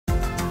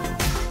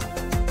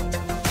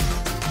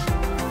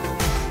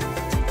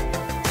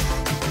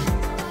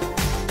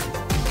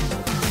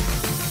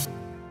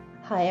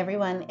Hi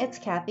everyone, it's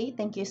Kathy.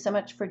 Thank you so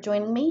much for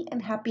joining me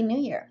and Happy New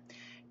Year.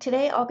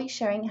 Today I'll be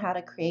sharing how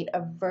to create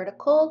a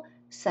vertical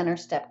center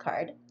step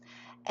card,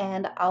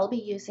 and I'll be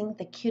using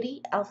the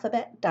Cutie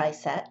Alphabet die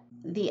set,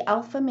 the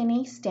Alpha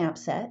Mini stamp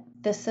set,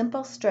 the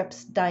Simple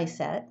Strips die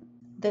set,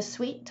 the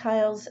Sweet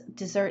Tiles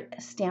dessert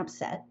stamp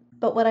set.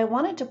 But what I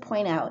wanted to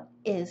point out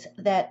is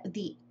that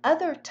the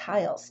other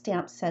tile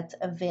stamp sets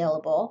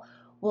available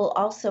will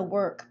also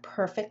work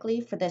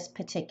perfectly for this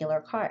particular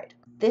card.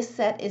 This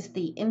set is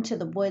the Into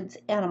the Woods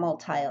Animal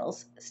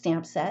Tiles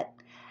stamp set,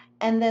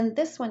 and then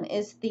this one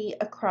is the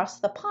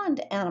Across the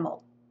Pond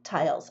Animal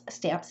Tiles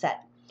stamp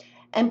set.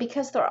 And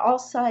because they're all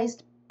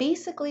sized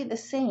basically the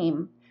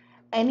same,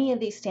 any of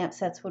these stamp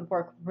sets would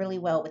work really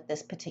well with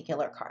this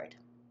particular card.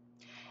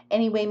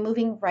 Anyway,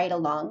 moving right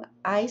along,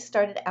 I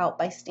started out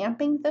by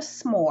stamping the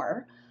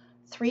s'more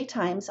 3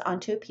 times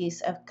onto a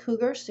piece of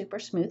Cougar Super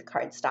Smooth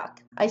cardstock.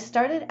 I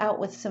started out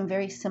with some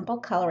very simple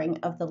coloring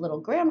of the little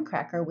graham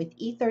cracker with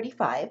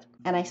E35,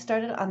 and I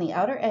started on the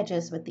outer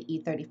edges with the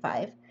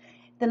E35.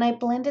 Then I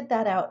blended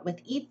that out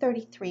with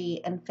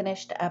E33 and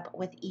finished up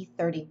with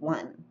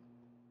E31.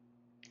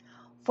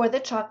 For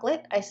the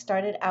chocolate, I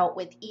started out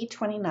with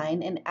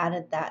E29 and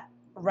added that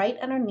right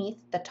underneath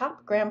the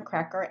top graham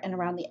cracker and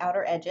around the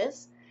outer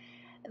edges.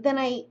 Then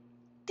I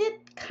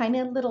did kind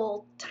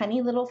of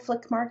tiny little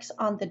flick marks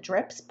on the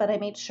drips, but I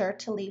made sure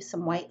to leave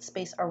some white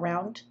space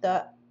around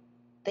the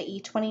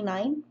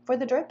E29 for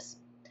the drips.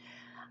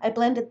 I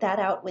blended that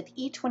out with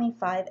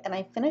E25 and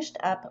I finished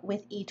up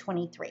with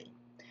E23.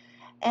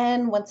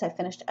 And once I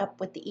finished up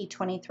with the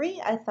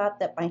E23, I thought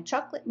that my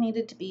chocolate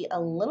needed to be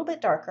a little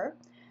bit darker.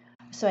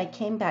 So I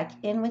came back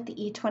in with the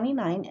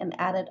E29 and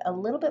added a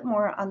little bit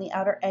more on the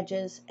outer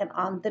edges and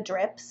on the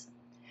drips.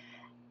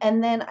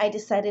 And then I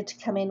decided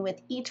to come in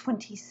with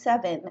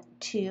E27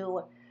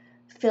 to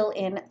fill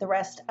in the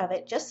rest of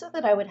it, just so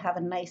that I would have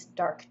a nice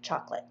dark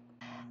chocolate.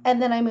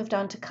 And then I moved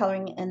on to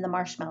coloring in the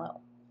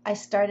marshmallow. I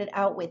started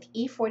out with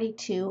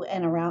E42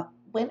 and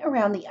went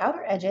around the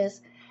outer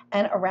edges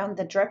and around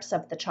the drips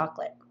of the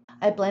chocolate.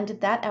 I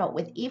blended that out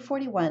with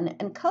E41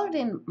 and colored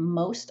in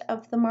most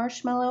of the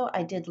marshmallow.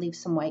 I did leave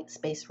some white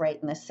space right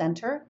in the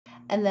center,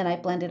 and then I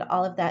blended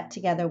all of that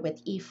together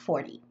with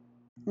E40.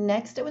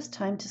 Next, it was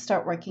time to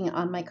start working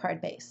on my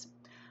card base.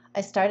 I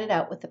started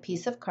out with a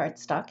piece of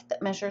cardstock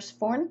that measures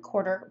 4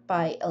 1/4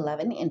 by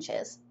 11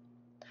 inches.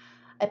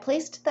 I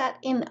placed that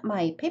in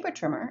my paper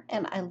trimmer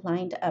and I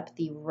lined up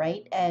the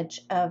right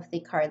edge of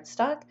the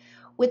cardstock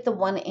with the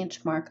 1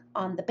 inch mark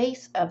on the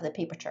base of the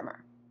paper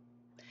trimmer.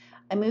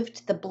 I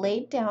moved the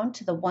blade down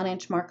to the 1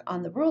 inch mark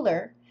on the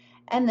ruler,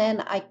 and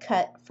then I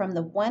cut from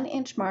the 1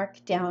 inch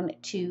mark down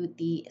to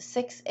the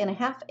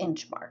 6.5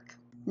 inch mark.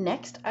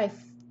 Next, I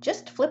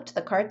just flipped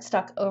the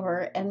cardstock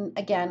over and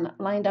again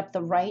lined up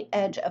the right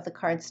edge of the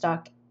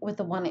cardstock with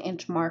the 1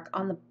 inch mark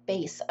on the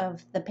base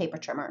of the paper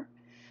trimmer,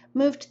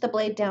 moved the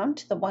blade down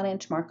to the 1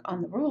 inch mark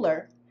on the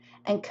ruler,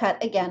 and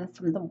cut again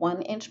from the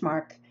 1 inch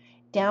mark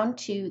down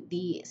to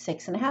the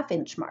 6.5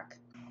 inch mark.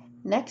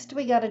 Next,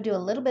 we got to do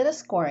a little bit of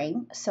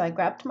scoring, so I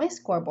grabbed my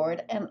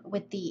scoreboard and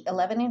with the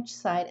 11 inch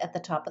side at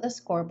the top of the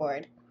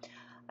scoreboard,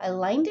 I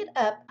lined it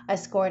up. I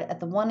scored at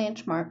the 1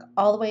 inch mark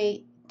all the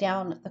way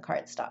down the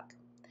cardstock.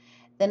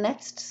 The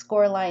next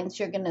score lines,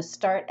 you're going to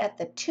start at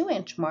the 2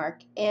 inch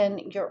mark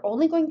and you're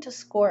only going to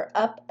score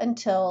up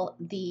until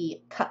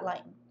the cut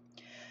line.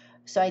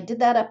 So I did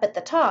that up at the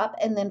top,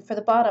 and then for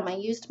the bottom I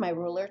used my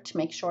ruler to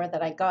make sure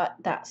that I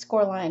got that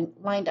score line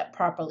lined up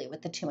properly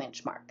with the 2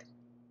 inch mark.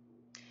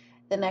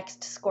 The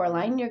next score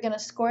line, you're going to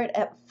score it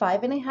at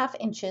 5.5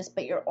 inches,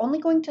 but you're only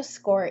going to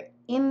score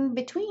in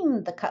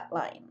between the cut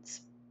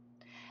lines.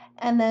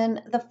 And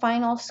then the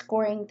final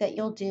scoring that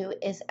you'll do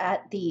is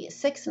at the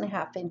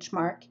 6.5 inch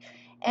mark.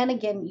 And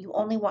again, you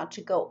only want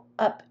to go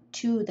up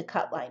to the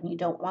cut line. You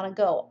don't want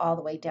to go all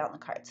the way down the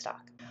cardstock.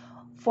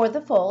 For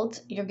the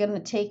folds, you're going to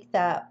take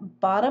that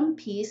bottom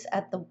piece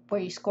at where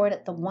you scored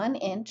at the 1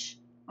 inch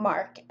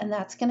mark, and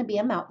that's going to be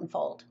a mountain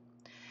fold.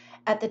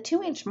 At the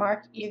 2 inch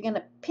mark, you're going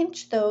to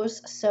pinch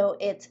those so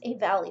it's a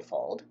valley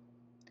fold.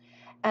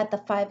 At the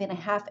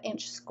 5.5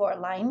 inch score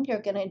line, you're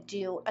going to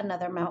do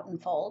another mountain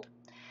fold.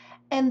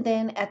 And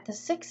then at the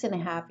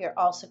 6.5, you're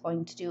also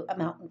going to do a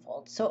mountain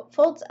fold. So it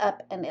folds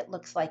up and it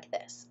looks like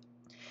this.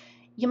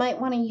 You might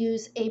want to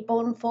use a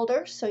bone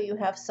folder so you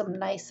have some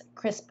nice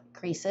crisp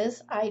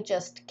creases. I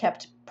just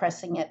kept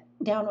pressing it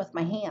down with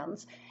my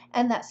hands,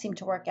 and that seemed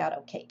to work out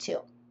okay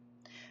too.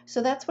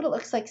 So that's what it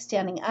looks like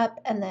standing up,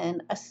 and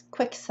then a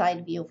quick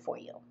side view for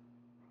you.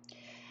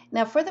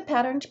 Now for the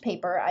patterned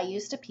paper, I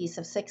used a piece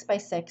of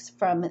 6x6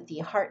 from the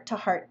Heart to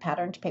Heart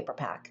patterned paper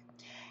pack.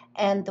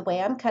 And the way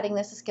I'm cutting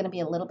this is going to be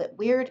a little bit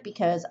weird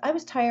because I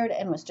was tired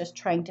and was just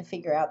trying to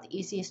figure out the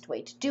easiest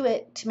way to do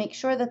it to make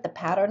sure that the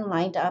pattern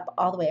lined up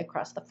all the way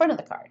across the front of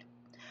the card.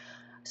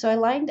 So I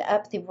lined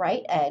up the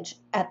right edge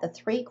at the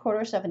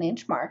 3/4 of an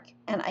inch mark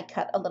and I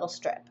cut a little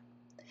strip.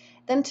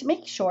 Then to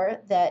make sure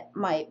that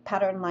my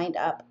pattern lined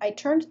up, I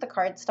turned the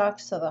cardstock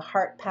so the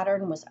heart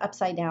pattern was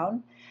upside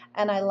down,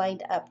 and I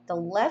lined up the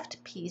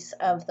left piece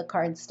of the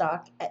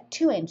cardstock at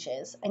 2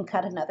 inches and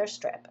cut another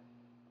strip.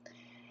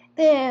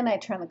 Then I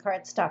turned the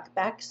cardstock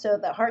back so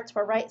the hearts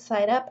were right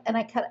side up, and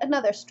I cut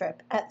another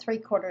strip at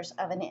 3/4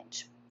 of an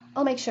inch.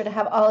 I'll make sure to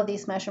have all of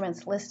these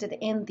measurements listed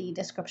in the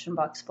description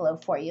box below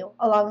for you,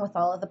 along with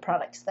all of the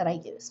products that I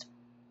used.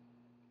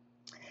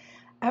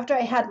 After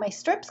I had my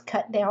strips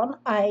cut down,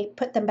 I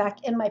put them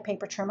back in my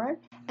paper trimmer,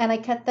 and I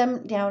cut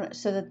them down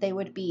so that they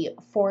would be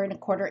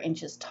 4¼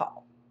 inches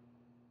tall.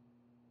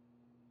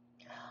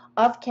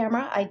 Off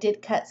camera, I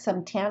did cut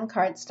some tan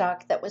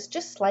cardstock that was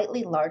just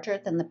slightly larger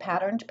than the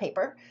patterned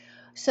paper,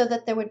 so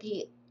that there would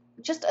be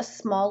just a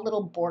small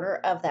little border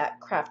of that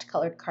craft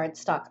colored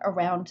cardstock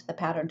around the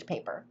patterned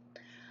paper.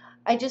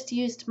 I just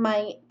used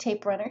my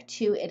tape runner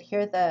to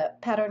adhere the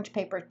patterned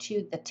paper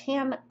to the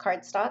tan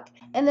cardstock,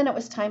 and then it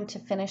was time to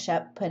finish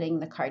up putting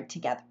the card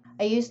together.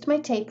 I used my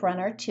tape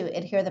runner to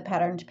adhere the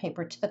patterned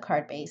paper to the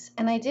card base,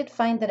 and I did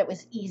find that it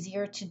was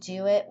easier to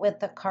do it with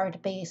the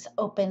card base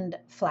opened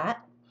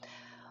flat.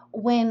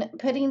 When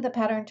putting the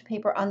patterned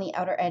paper on the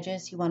outer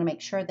edges, you want to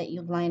make sure that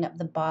you line up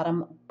the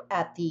bottom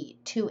at the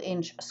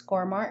 2-inch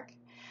score mark.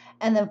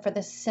 And then for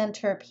the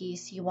center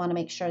piece, you want to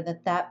make sure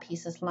that that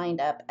piece is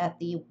lined up at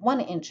the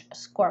 1-inch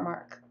score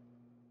mark.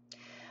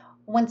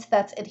 Once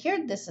that's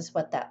adhered, this is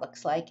what that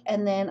looks like.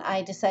 And then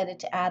I decided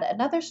to add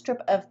another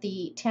strip of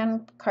the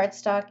tan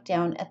cardstock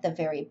down at the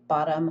very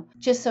bottom,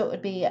 just so it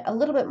would be a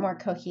little bit more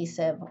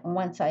cohesive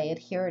once I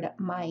adhered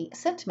my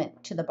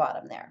sentiment to the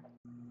bottom there.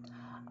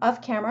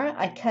 Off camera,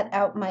 I cut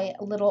out my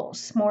little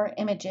s'more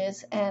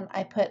images, and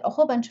I put a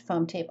whole bunch of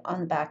foam tape on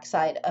the back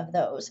side of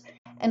those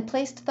and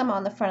placed them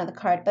on the front of the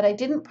card, but I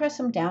didn't press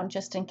them down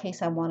just in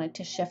case I wanted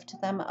to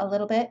shift them a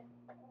little bit.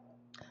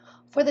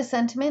 For the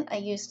sentiment, I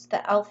used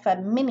the Alpha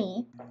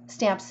Mini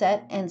stamp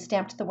set and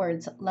stamped the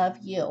words "Love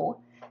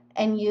You,"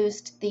 and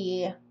used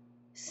the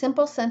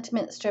Simple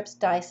Sentiment Strips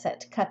die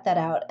set to cut that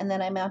out, and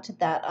then I mounted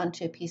that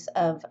onto a piece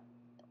of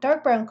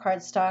dark brown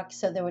cardstock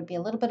so there would be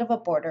a little bit of a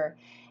border,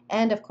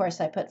 and of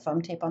course I put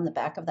foam tape on the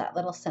back of that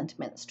little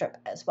sentiment strip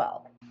as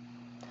well.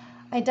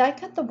 I die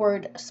cut the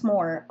word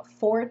s'more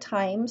 4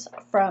 times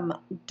from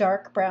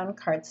dark brown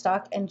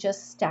cardstock and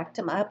just stacked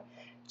them up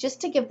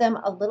just to give them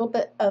a little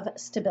bit of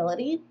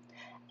stability,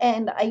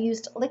 and I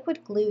used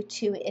liquid glue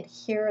to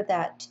adhere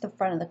that to the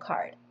front of the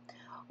card.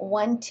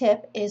 One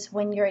tip is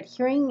when you're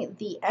adhering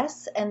the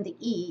S and the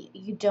E,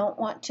 you don't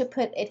want to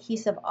put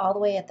adhesive all the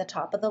way at the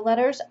top of the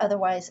letters,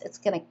 otherwise it's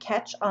going to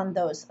catch on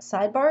those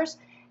sidebars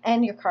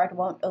and your card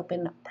won't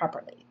open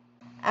properly.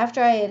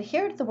 After I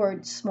adhered the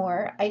word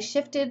s'more, I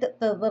shifted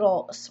the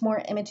little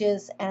s'more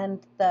images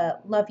and the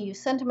Love You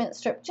sentiment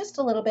strip just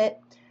a little bit,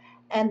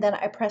 and then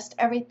I pressed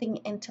everything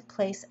into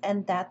place,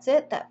 and that's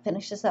it. That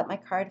finishes up my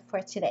card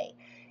for today.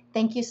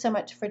 Thank you so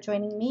much for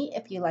joining me.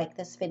 If you like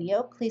this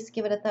video, please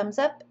give it a thumbs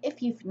up.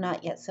 If you've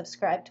not yet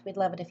subscribed, we'd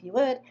love it if you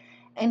would.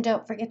 And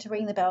don't forget to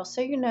ring the bell so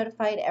you're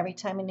notified every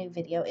time a new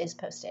video is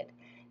posted.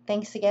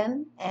 Thanks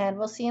again, and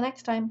we'll see you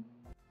next time.